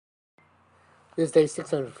This is day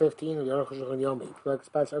 615 of Aruch Shulchan Yomi. If you like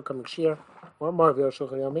spots upcoming shir or more of Aruch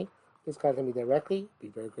Shulchan Yomi, please contact me directly. Be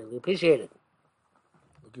very greatly appreciated.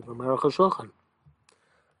 Looking for Aruch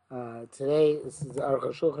Shulchan. Today, this is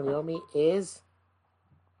Aruch Shulchan Yomi is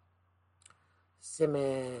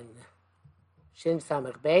Siman Shin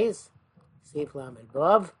Samach Beis, Sif Lamed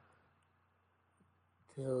Vav,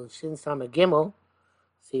 till Shin Samach Gimel,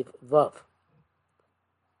 Sif Vav.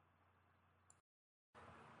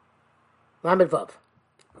 Lamed Vav.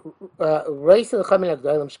 Reis el Chamin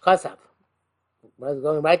Agdolim Shkasav.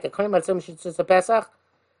 Going right, the Kohen Matzim Shitzis Pesach,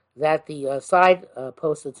 that the side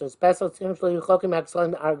post that says Pesach has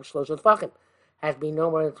been no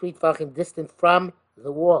more than 3 tefachim distant from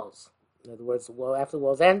the walls. In other words, the wall after the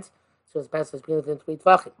walls end, so Pesach has been within 3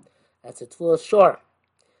 tefachim. That's a tefillah shore.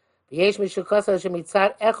 Those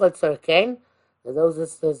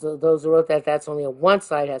who wrote that that's only on one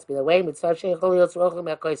side has to be the way.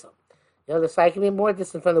 The other side can be more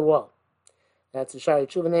distant from the wall. That's a Shari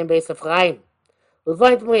Tshuva name based of Chaim. This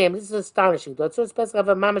is astonishing. Tzur Pesach have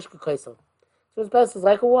a mamash k'koisel. Tzur Pesach is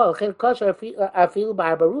like a wall. That's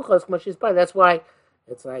why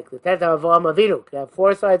it's like the tent of Avraham Avinu. You have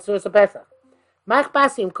 4 sides. Tzur Pesach.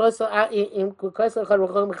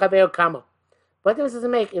 What difference does it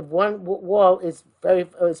make if one wall is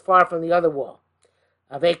far from the other wall?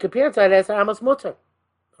 Avei kapir tzad es amos mutter.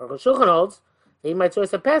 Or Shulchan holds that you might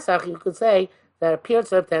Tzur Pesach. You could say that a pir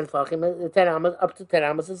tzad 10 tefachim, 10 amos up to 10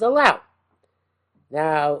 amos is allowed.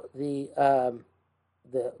 Now the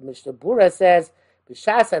Mishnah Bura says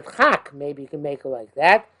b'shas at chak, maybe you can make it like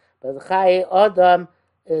that, but the chaye adam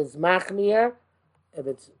is machmir if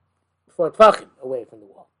it's 4 tefachim away from the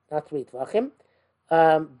wall, not 3 tefachim.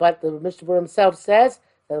 But the Mishnah Bura himself says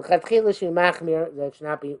that chatchila should machmir that it should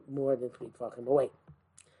not be more than 3 tefachim away.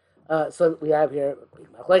 So we have here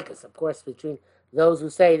machlokes, of course, between those who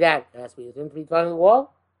say that it has to be within 3 tefachim of the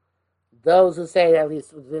wall. Those who say at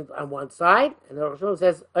least on one side, and the Rosh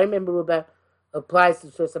says Oimim Beruba applies to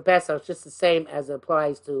Tzur Pesach. It's just the same as it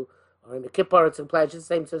applies to, or in the Kippur it applies just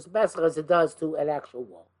the same to Tzur Pesach as it does to an actual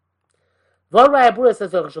wall. Volraya Bura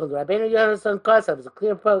says Rabbeinu Yonasan Kosav is a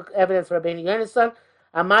clear evidence for Rabbeinu Yonasan.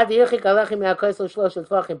 Amad Yichik Alechim Yakoisel Shlosh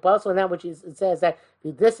Tvachim possible, and that which it says that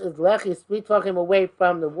this is Lechi is 3 Tvachim away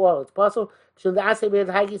from the wall. It's possible because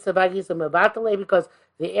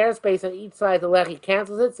the airspace on each side of the lechi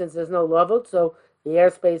cancels it since there's no lavut, so the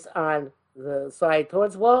airspace on the side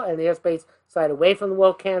towards the wall and the airspace side away from the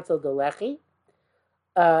wall cancel the lechi.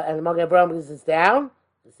 And the Magen Avraham is down.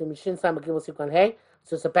 So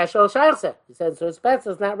it's a special shaykh. He says so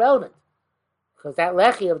it's not relevant because that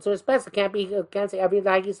lechi of Tzur Pesach can't say every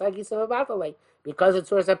hagis of abatalei because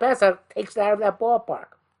it's Tzur Pesach takes it out of that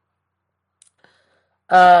ballpark.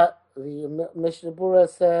 The Mishnah Bura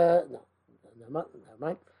said no. Never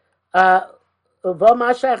mind.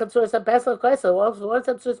 What's up to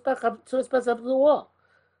the wall?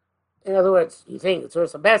 In other words, you think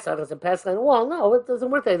Tzur Pesach is a Pesach on the wall? No, it doesn't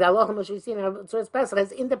work like that. Allah Tzur Pesach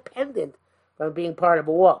is independent from being part of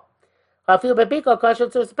a wall. I feel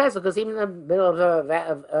because even in the middle of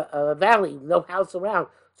a valley, no house around,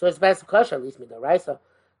 Tzur Pesach kosher, at least midaraisa,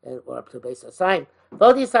 or up to a base of sign.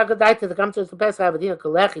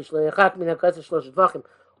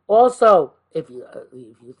 Also, if you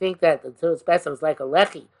think that the Tzur Pesach is like a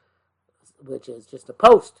lechi, which is just a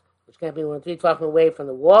post, which can't be more than 3 tefachim away from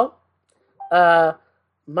the wall, Meir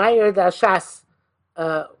Dashas,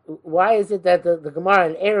 why is it that the Gemara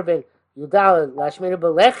in Eruvin Yudal Lashmina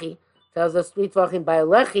Belechi tells us 3 tefachim by a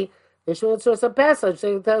lechi? They should Tzur Pesach,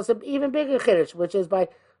 so it tells us an even bigger chiddush, which is by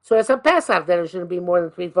Tzur Pesach that it shouldn't be more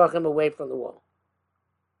than 3 tefachim away from the wall.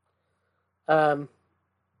 Now,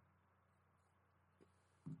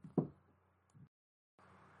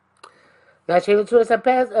 now the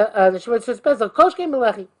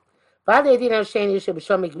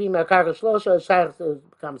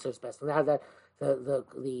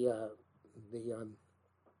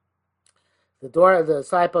door of the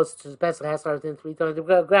side post to Pesach has started within 3 tons of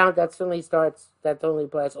the ground. That only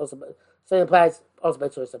applies also by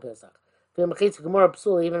Tzur Pesach. Even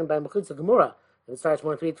by Mechitza Gemara, if it starts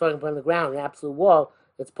more than 3 tons from the ground, the absolute wall,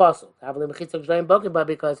 it's possible.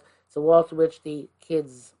 Because it's a wall to which the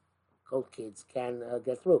kids can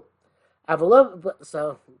get through.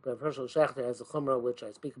 So, Hershel Schechter has a chumrah which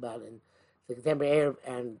I speak about in the contemporary Arab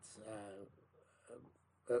and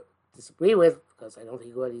disagree with because I don't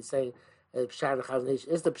think what he's saying Pshat Chazon Ish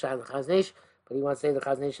is the Pshat Chazon Ish, but he wants to say the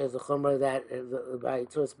Chazon Ish has a chumrah that by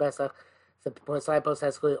Tzur Pesach the side post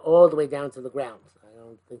has to go all the way down to the ground. I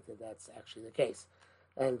don't think that that's actually the case,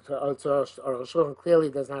 and Shulchan clearly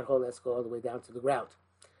does not hold that to go all the way down to the ground.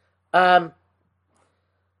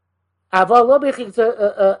 Avol lo b'chitza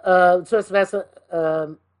tzuras besa.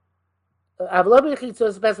 Avol lo b'chitza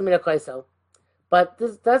tzuras besa min hakoisel. But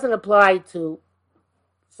this doesn't apply to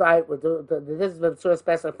side with this is the tzuras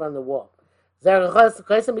besa from the wall. Zerachos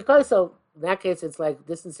koisel mikoisel. In that case, it's like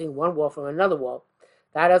distancing one wall from another wall.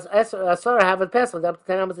 That is asura have a pesach up to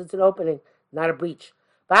 10 amos. It's an opening, not a breach.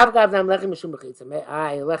 Ba'avgav nam lechi mishum mechitza.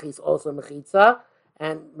 Lechi is also mechitza,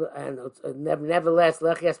 and nevertheless,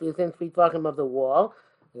 lechi has to be within 3 tefachim of the wall.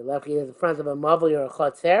 The lechi is in front of a mavli or a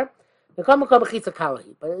chotzer. The kol makom mechitza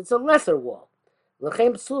kalahi, but it's a lesser wall.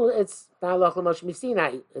 Lechem psul, it's not lach l'mosh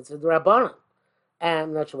misinai. It's a drabanan, and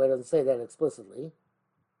I'm not sure why it doesn't say that explicitly,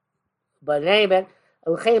 but in any event,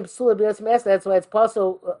 lechem psul b'yos mes. That's why it's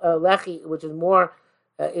also lechi, which is more.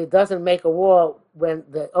 It doesn't make a wall when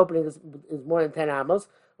the opening is more than 10 amos.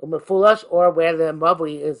 Mefulish, or where the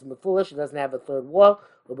mavli is mefulish, it doesn't have a third wall.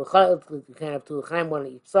 You can't have two l'chaim, one on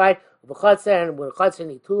each side. And with chotzer, you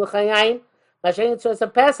need two l'chaim. Mashayin tzuras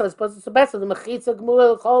pesach, it's supposed to be the mechitza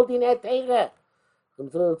gemura holding et teire.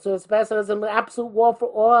 Tzuras pesach is an absolute wall for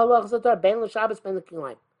all halachas of Torah. Ben l'Shabbos, ben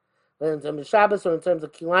l'kilayim. Whether in terms of Shabbos or in terms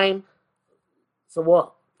of kilayim, it's a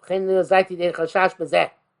wall.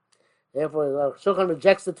 Therefore, Shulchan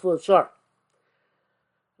rejects the tefillah shor.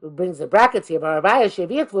 It brings the brackets here. Barabaya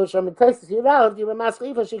sheviyat tefillah shor mitaysis yirav yimamas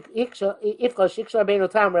ifa shikshar beinu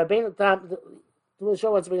tam rabbeinu tam. Tefillah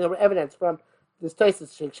shor wants to bring evidence from this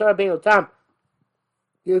taysis shikshar beinu tam.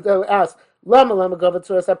 You go ask lama go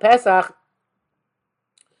v'tzuras haPesach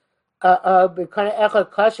b'kana echad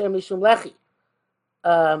kasher mishum lechi.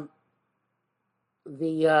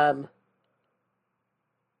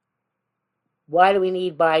 Why do we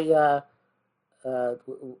need by,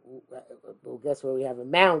 guess where we have a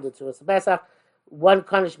mound, it's a Pesach, one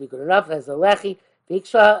kana should be good enough, as a lechi,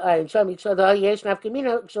 let's say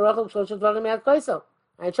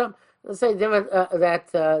that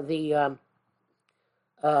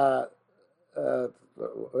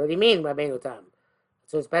what do you mean, Rabbeinu Tam?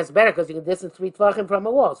 So it's better because you can distance 3 tvachim from a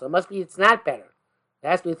wall, so it must be, it's not better. It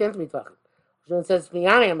has to be within 3 tvachim. Shimon says,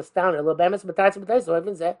 I'm astounded, a little bemis, but so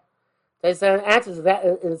I've said. They said answers that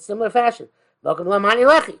in a similar fashion. Welcome to Lamani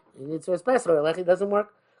Lechi. You need to respect or Lechi doesn't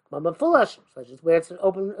work. Mama Fullash, such as where it's an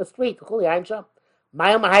open street. There's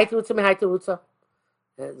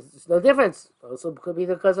no difference. Also could be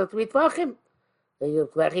because of 3 tvachim.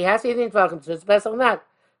 Lechi has 18 tvachim, so it's best or not.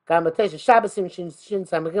 Gamatesh Shabbasim Shin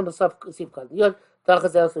Samagim Basaf Sifkan. Yod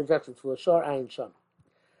Tachazel rejection to a shore Ayin Sham.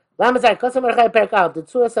 Lamazai Kosamar Chai Perkal. The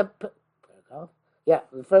Tzuras yeah,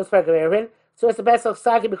 the first paragraph we're in. So it's the Pesach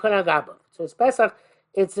Sagi B'Kona Gaba. So it's Pesach,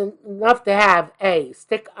 it's enough to have a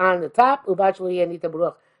stick on the top, Ubachli Yanita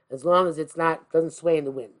Baruch, as long as it's not, doesn't sway in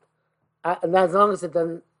the wind. And as long as it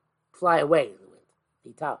doesn't fly away in the wind.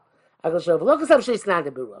 Vital. Look at some Shis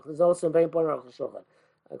Nanda Baruch. There's also a very important Rosh Hashanah.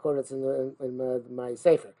 According to in my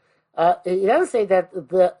Sefer. It doesn't say that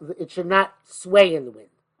it should not sway in the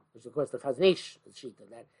wind, which of course the Chaznish Shita,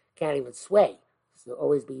 that can't even sway. So it'll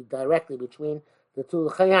always be directly between the two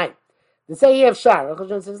L'chayim. The say you have shar.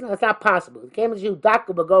 Says no, it's not possible. It came as you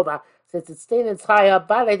daku bagova since it's staying its high up.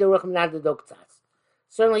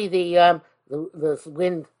 Certainly the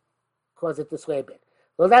wind caused it to sway a bit.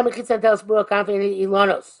 But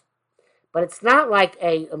it's not like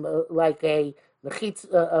a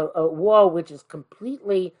wall which is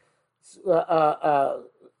completely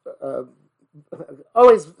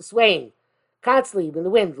always swaying constantly in the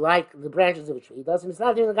wind like the branches of a tree. It's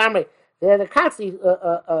not doing the gamre. They're constantly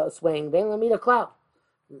swaying. They don't cloud.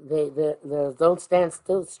 They don't stand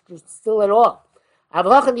still at all. But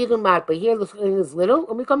here the swing is little,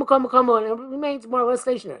 and it remains more or less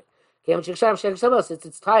stationary. Since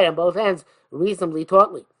it's tied on both ends reasonably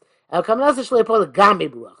tautly. So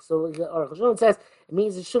Archon says it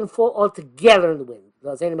means it shouldn't fall altogether in the wind.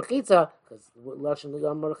 Because Lashon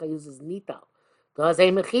Mordechai uses nita. Because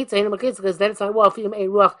then it's not well for a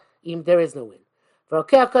ruach, even there is no wind. You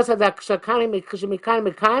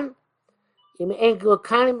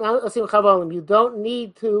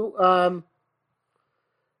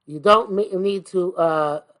don't need to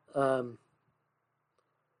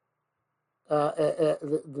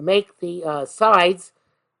make the sides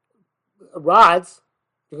rods.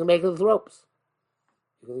 You can make it with ropes.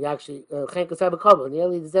 You can actually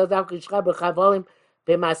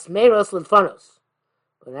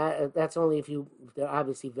but that's only if they're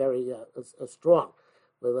obviously very strong.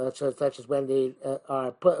 Such as when they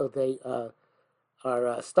are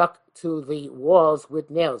stuck to the walls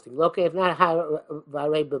with nails. If not, they're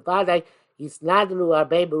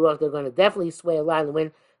going to definitely sway a lot in the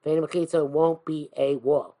wind. It won't be a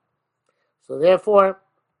wall. So therefore,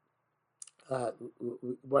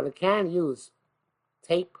 one can use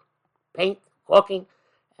tape paint, caulking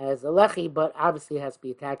as a lechi, but obviously it has to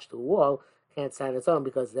be attached to a wall. Can't stand on its own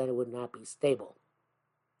because then it would not be stable.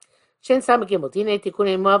 Shin Samagimel, Dine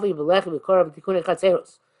Tikune Mavi, Velechi, Vikora, Tikune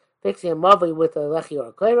Chatzeros. Fixing a mavi with a lechi or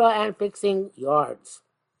a koira, and fixing yards.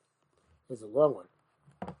 This is a long one.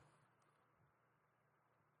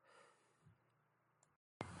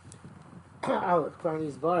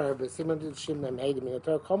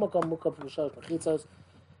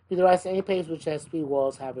 Any page which has three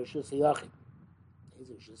walls have a Rishus Yachid.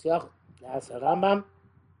 That's a Rambam.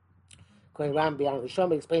 Going Rambam beyond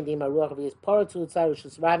Rishon, explained the Imaruach of his part to its side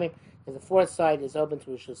Rishus Rabbim, and the fourth side is open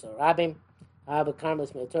to Rishus Rabbim. I have a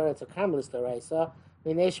Karmelis Metorah, it's a Karmelis Daraisa.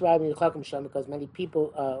 Because many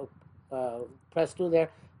people press through there.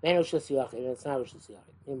 And it's not Rishus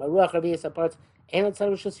Yachid. Imaruach of his parts, and it's not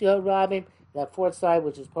Rishus Rabbim. That fourth side,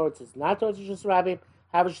 which is parts, is not towards Rishus Rabbim.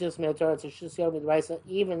 Have Rishus Metorah, it's Rishus Yachid Daraisa,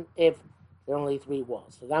 even if there are only three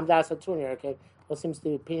walls. So Ramdas Haturnir, okay. What seems to be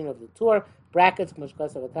the opinion of the tour, brackets,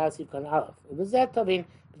 Mashkas of Atasi, Kan Aleph. It was that Tavin,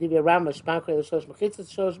 B'divi Ram, Mashpankre, the Shosh Mechitzas,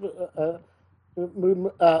 Shosh,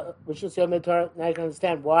 Rishus Yachid. Now you can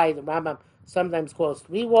understand why the Rambam sometimes calls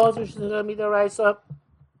three walls Rishus Yachid Daraisa,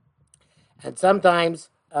 and sometimes,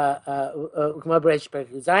 K'mabresh Perk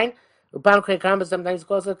Upankre Karmel sometimes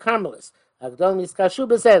calls it Karmelis. Agdol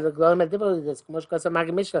Miskashuba says, Agdol Medivoli, this Moshkas of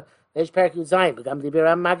Magid Mishnah, Reish Perk Yuzayin, Begam Dibir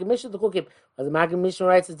Magid Mishnah, the Kukim, but the Magid Mishnah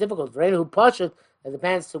writes it's difficult. For anyone who pushes, it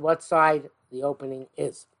depends to what side the opening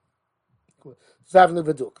is. Zavnu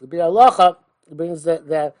Veduk. The Bir Alocha brings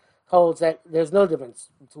that holds that there's no difference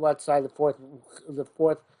to what side the fourth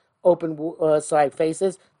open side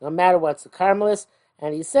faces, no matter what's the Karmelis.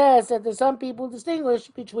 And he says that there's some people distinguish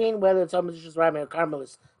between whether it's Rishus Rabbim or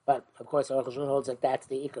Karmelis. But, of course, Aruch HaShulchan holds that that's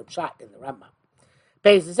the Ikar Pshat in the Rambam.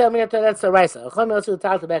 That's the Raisa.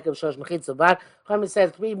 Chachamim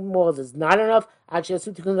says three walls is not enough. Unless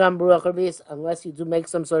you do make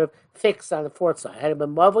some sort of fix on the fourth side. On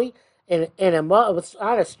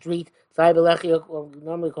a street,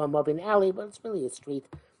 normally call Mavi an alley, but it's really a street.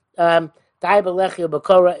 It's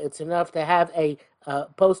enough to have a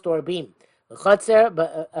post or a beam. But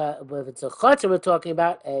if it's a chotzer, we're talking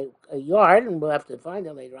about a yard, and we'll have to find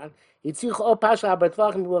it later on. You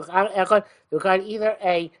require either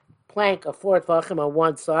a plank of 4 tvachim on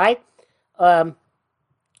one side, shnei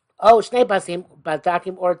pasim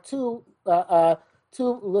batakim, or two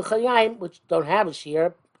l'chayim, which don't have a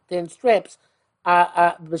shear, thin strips,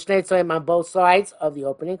 b'shnei tzayim on both sides of the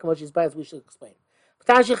opening. Which is as we should explain.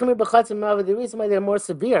 The reason why they're more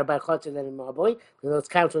severe by chotzer than in mavoi, it's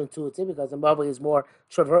counterintuitive because the mavoi is more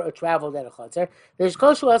travel than a chotzer. There's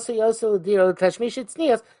koshu also because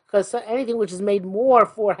anything which is made more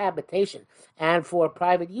for habitation and for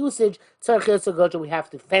private usage, we have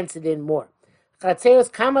to fence it in more. And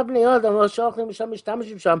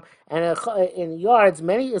in yards,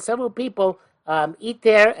 several people eat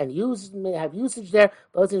there and have usage there.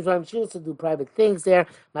 Both things to do private things there.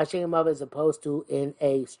 As opposed to in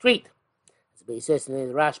a street. It's basically in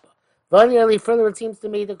the Rashba. Further, it seems to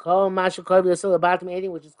me to call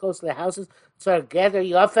eating, which is close to the houses. So gather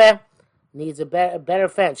yafe needs a better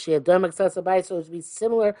fence. She had done so it would be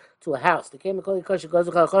similar to a house. The chemical goes to because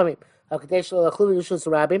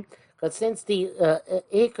since the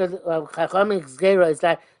ikar of Chachamim's gera is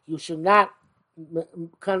that you should not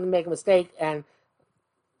come to make a mistake and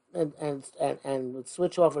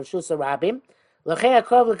switch off Rishus Rabbim.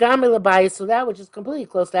 So that which is completely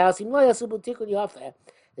close to the house,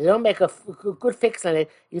 they don't make a good fix on it.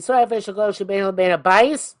 They're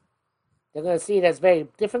going to see it as very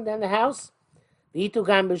different than the house.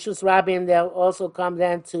 They'll also come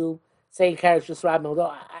then to say Rishus Rabbim,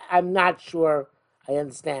 although I'm not sure I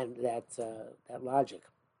understand that logic.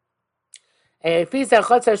 If he's a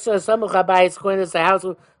chotzer, according to the house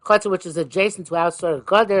chotzer which is adjacent to house or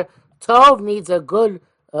gutter, Tov needs a good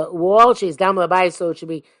wall. She's down the bay, so it should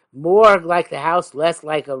be more like the house, less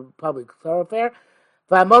like a public thoroughfare.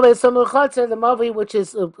 But the Movi which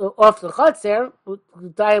is off the chotzer,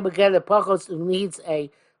 the pachos needs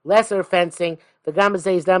a lesser fencing. The Gamma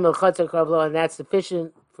says down the chotzer kavlo, and that's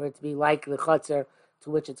sufficient for it to be like the chotzer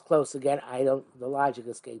to which it's close again. The logic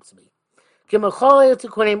escapes me.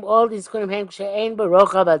 All these kunim she'ein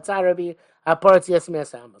barocha v'atzarabi apartz yosim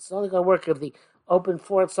amos. It's only going to work if the open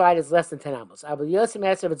fourth side is less than 10 amos. But yosim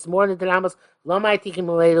if it's more than 10 amos, lo ma'itikim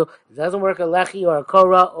aledu. It doesn't work a lechi or a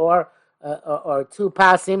korah or 2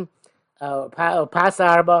 pasim or pasa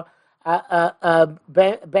arba. Ben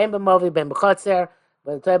b'movi ben b'chotzer.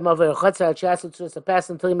 By the time of a chotzer, she to pass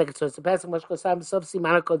until you make it to pass. Much kosam sof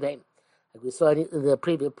siman kodem. Like we saw in the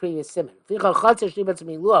previous simon. They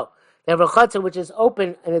have a chotzer which is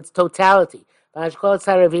open in its totality. The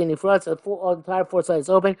entire four sides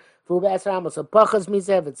open. If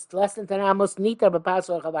it's less than 10 amos,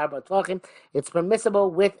 it's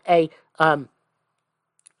permissible with a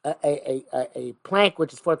plank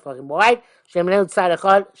which is 4 tefachim wide.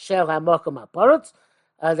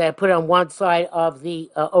 They put it on one side of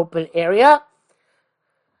the open area.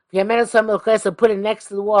 Put it next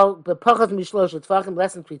to the wall, but less than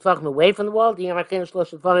 3 tefachim away from the wall. If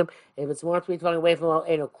it's more than 3 tefachim away from the wall,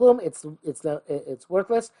 it's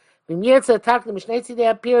worthless. And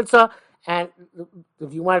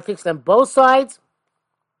if you want to fix them both sides,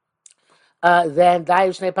 then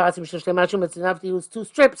it's enough to use 2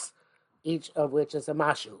 strips, each of which is a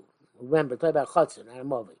mashu. Remember, talk about chatzir, not a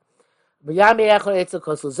movi.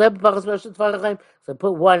 So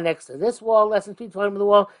put one next to this wall, less than 3 tefachim of the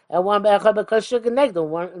wall, and one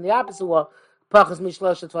in the opposite wall, less than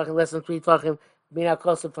 3 tefachim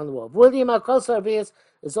from the wall.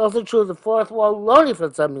 It's also true the fourth wall, lonely for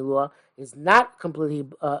the law, is not completely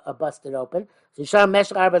busted open. So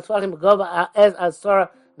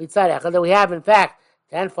we have, in fact,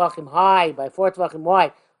 10 tefachim high by 4 tefachim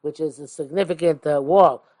wide, which is a significant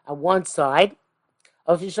wall on one side.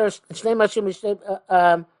 Two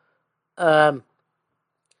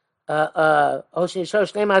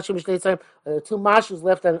mashus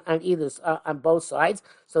left on either on both sides.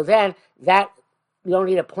 So then that you don't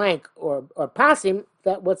need a plank or pasim.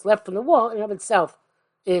 That what's left from the wall in and of itself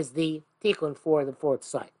is the tikkun for the fourth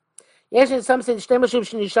side. Yes, some say that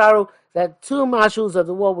 2 mashus of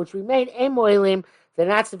the wall which remain emoilim, they're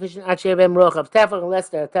not sufficient unless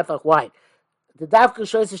they're tefach wide. The davka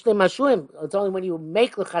shows it's only when you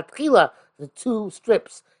make lechatchila the 2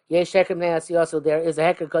 strips. Also there is a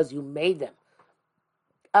hecker because you made them.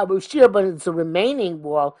 But it's a remaining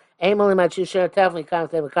wall. Does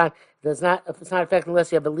not, it's not effective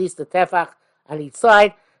unless you have at least a tefach on each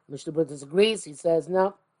side. Mishnah Berurah disagrees. He says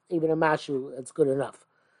no, even a mashu, it's good enough.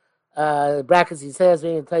 Brackets, he says,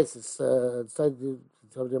 being in places. Rabbi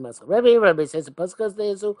says the pasuk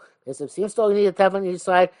they seems to need a tefach on each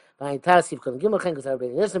side. By Tasif couldn't give because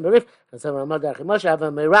everybody listen. Berif and some Ramad Achimosha have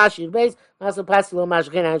a Mirashi base. Master Pasilo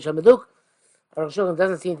Mashkin and Shamaduk. Aruch Shulchan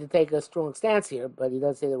doesn't seem to take a strong stance here, but he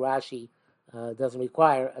does say that Rashi doesn't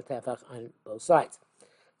require a tefach on both sides.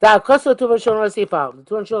 The Koso Tuva Shon Sifal. The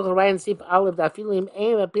Tuvan Shulchan write in Sif Aleph Dafilim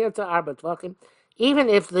Aim appear to Arba Tvachim, even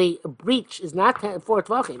if the breach is not 4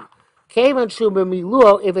 Tvachim. Kevan Shuba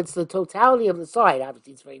Miluo, if it's the totality of the side,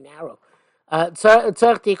 obviously it's very narrow. It has to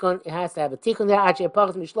have a tikkun there. Actually,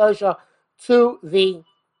 pachas mishlosha to the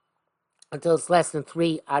until it's less than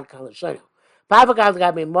 3 ad kalashonu.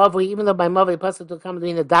 Even though by mavi pasuk to come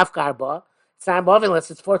in the daf garba, it's not mavi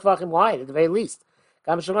unless it's 4 tefachim wide at the very least.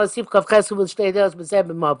 And Shulchan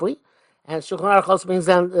Aruch also brings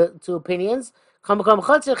down 2 opinions.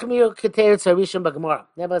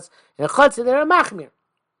 Nevertheless, in a chatzir there are machmir.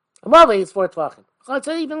 A mavi is 4 tefachim.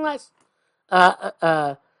 Chatzir even less.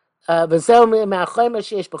 Which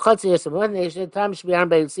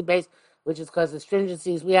is because the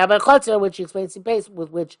stringencies we have a chotzer, which explains the base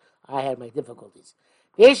with which I had my difficulties.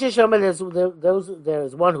 There's one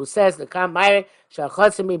who says the kam mayre shal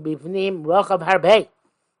chotzer mi bivnim rochav harbei.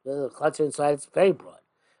 The chotzer inside is very broad.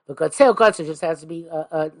 Because tzeo chotzer just has to be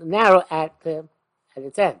narrow at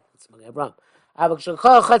its end. It's wrong. But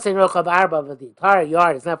the entire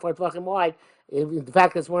yard is not 4 tefachim wide. In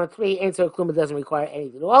fact, it's 1 or 3. Answer kluma doesn't require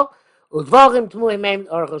anything at all. Udvogim tmuim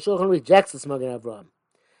or Aruch Shulchan rejects the Magen Avraham.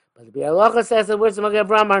 But the Biur Halacha says the words of Magen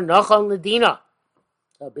Avraham are nochal ledina.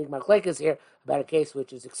 So big machlekes is here about a case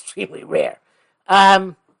which is extremely rare. He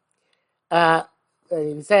said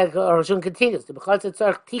Aruch Shulchan continues the b'chotzer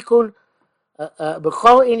tzarich tikkun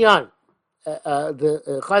b'chol inyan.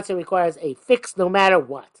 The chotzer requires a fix no matter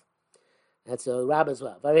what. That's a Rab as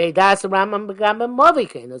well. But that's the Rambam begam Movi.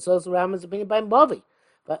 That's also Rambam's opinion by Movi.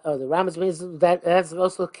 But the Rambam's opinion that's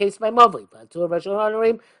also the case by Movi. But two of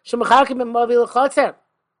Shulchan Shemachakim and Movi l'chotzer.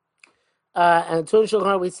 And two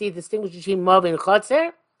Shulchan we see distinguish between Movi and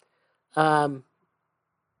chotzer. I'm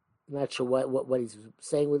not sure what he's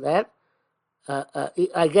saying with that.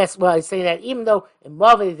 I guess he's saying that even though in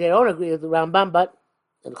Movi they don't agree with the Rambam, but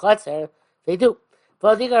in chotzer they do.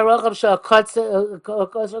 Besides,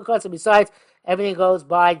 everything goes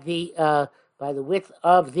by the width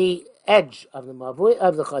of the edge of the mavui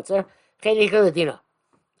of the chotzer. Okay,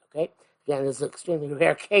 again, this is an extremely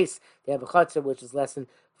rare case. They have a chotzer which is less than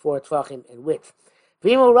 4 tefachim in width.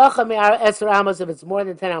 If it's more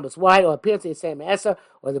than 10 amos wide, or appears to be the same eser,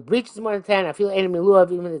 or the breach is more than 10, I feel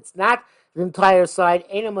even if it's not the entire side.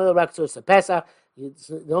 The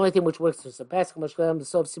only thing which works is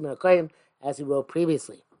as he wrote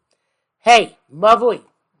previously. Hey, mavui.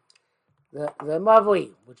 The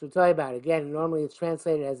mavui, which we're talking about again, normally it's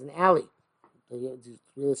translated as an alley,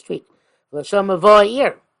 the street. L'shon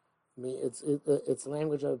mavoir, it's the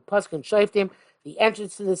language of Paskin Shoftim, the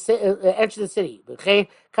entrance to the city. B'chein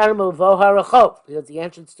karam mavo harachov, because the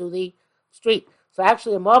entrance to the street. So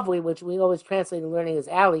actually, a mavui, which we always translate in learning as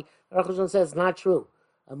alley, Aruch LaShon says it's not true.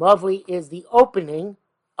 A mavui is the opening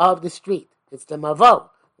of the street. It's the mavo.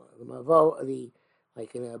 The mavo,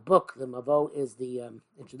 like in a book, the mavo is the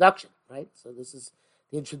introduction, right? So this is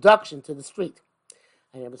the introduction to the street.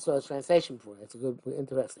 I never saw a translation before. That's a good,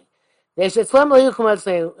 interesting. They should swim. It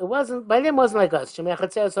wasn't. By them, wasn't like us.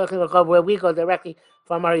 Where we go directly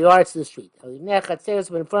from our yards to the street. But in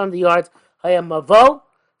front of the yards,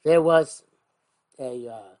 there was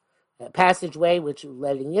a passageway which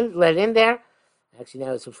led in there. Actually,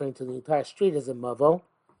 now it's referring to the entire street as a mavo.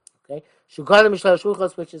 Okay,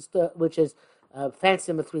 which is fenced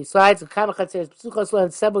in with three sides. And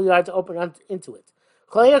several yards open into it.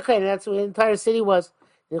 And that's where the entire city was.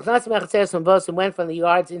 And went from the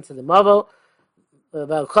yards into the mavo. All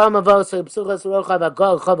the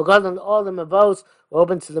mavos were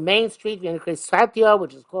open to the main street. We increased Satya,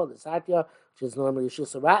 which is called the Satya, which is normally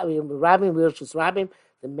Rabim,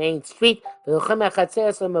 the main street. And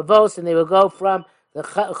they would go from the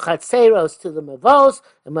Chatzeros to the Mavos,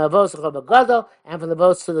 and Mavos to Gadol, and from the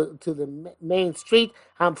Mavos to the main street,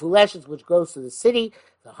 Hamfuleshes, which goes to the city,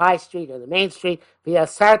 the high street or the main street, via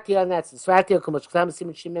Sartia, and that's the Sartia,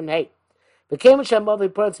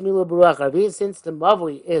 since the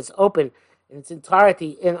Mavui is open in its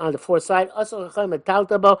entirety on the fourth side, also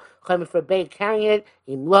forbade carrying it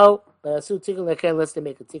in low, but unless they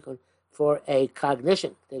make a tikkun for a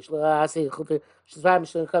cognition. Because the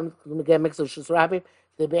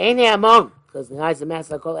eyes of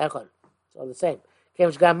master called echad. It's all the same.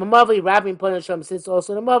 Since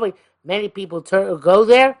also the Mavi, many people go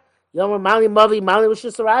there. Yomer Mali Mavi, Mali was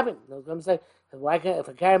just a rabbin. I'm saying, if I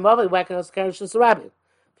carry Mavi, why can I also carry just a rabbin?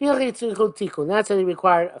 That's how they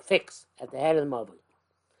require a fix at the head of the Mavi.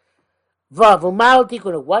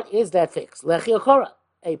 What is that fix? Lechi Okora,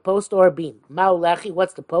 a post or a beam. Mao Lechi,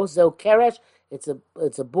 what's the post? Zo Keresh, it's a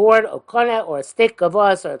board, or kona, or a stick,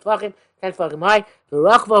 gavos, or a tvachim, 10 tvachim high. The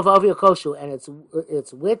rachvav of your koshu, and its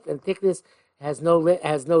width and thickness has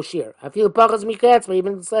no shear. I feel pachas miketz, but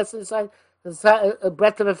even it's less than the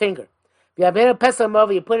breadth of a finger. If you have a pesach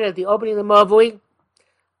mavi, you put it at the opening of the mavui,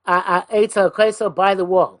 by the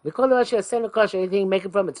wall. Because the Rashi has sent a kosher, anything you make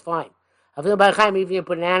it from, it's fine. I feel by chaim, even if you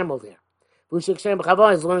put an animal there. As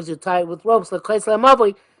long as you tie it with ropes, to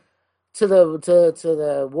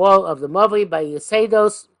the wall of the mavi by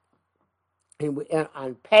yasedos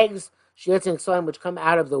on pegs, which come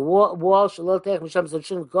out of the wall, so it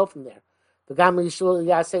shouldn't go from there. You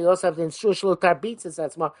also have to ensure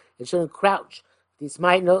that's small. It shouldn't crouch. This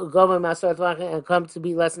might go and come to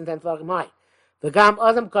be less than 10 tefachim high. A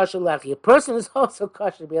person is also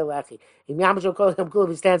kosher to be a lechi. If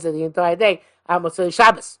he stands there the entire day,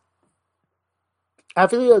 Shabbos.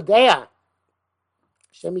 Unlike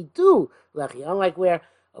where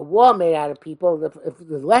a wall made out of people, if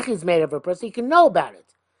the lechi is made of a person, you can know about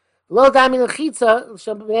it. It's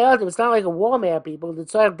not like a wall made out of people.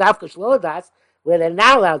 Where they're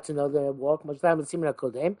not allowed to know their walk. That's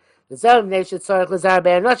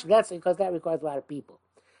because that requires a lot of people.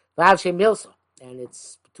 And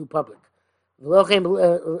it's too public. Not by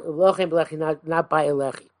a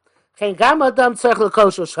lechi. You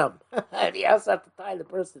also have to tie the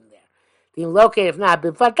person there. The locate, if not,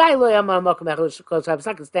 it's not going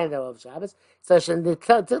to stand there over Shabbos. So it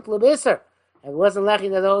wasn't lucky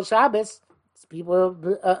that the whole Shabbos, people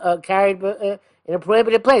carried in a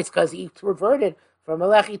prohibited place because he reverted from a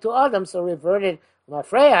lechi to Adam, so reverted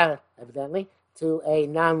Mafreya, evidently, to a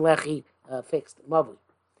non-lechi fixed mavui.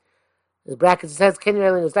 The bracket says, "Can you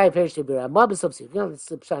really die? Perish to be Ramav." Substitute. It's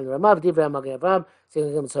Pshan Ramav. Divrei Magen Avraham.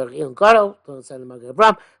 Saying him Tzarich Ilon Gadol. Don't send Magen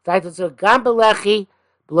Avraham. Title to Gam Belechi.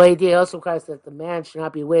 Bloidi also requires that the man should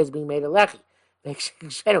not be aware he's being made a lechi.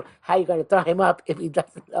 How are you going to tie him up if he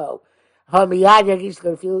doesn't know? He's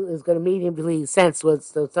going to immediately sense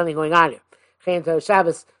what's something going on here.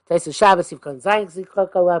 Shabbos. Taisa Shabbos. If Konzayin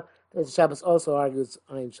Zikokolav. Taisa Shabbos also argues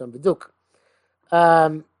Ayin Sham Beduk.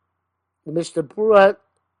 The Mishnah Berurah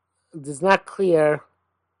does not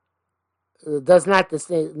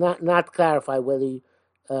clarify whether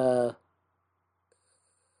the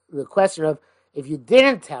question of if you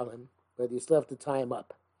didn't tell him, whether you still have to tie him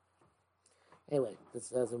up. Anyway, this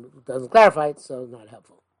doesn't clarify it, so not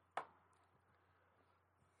helpful.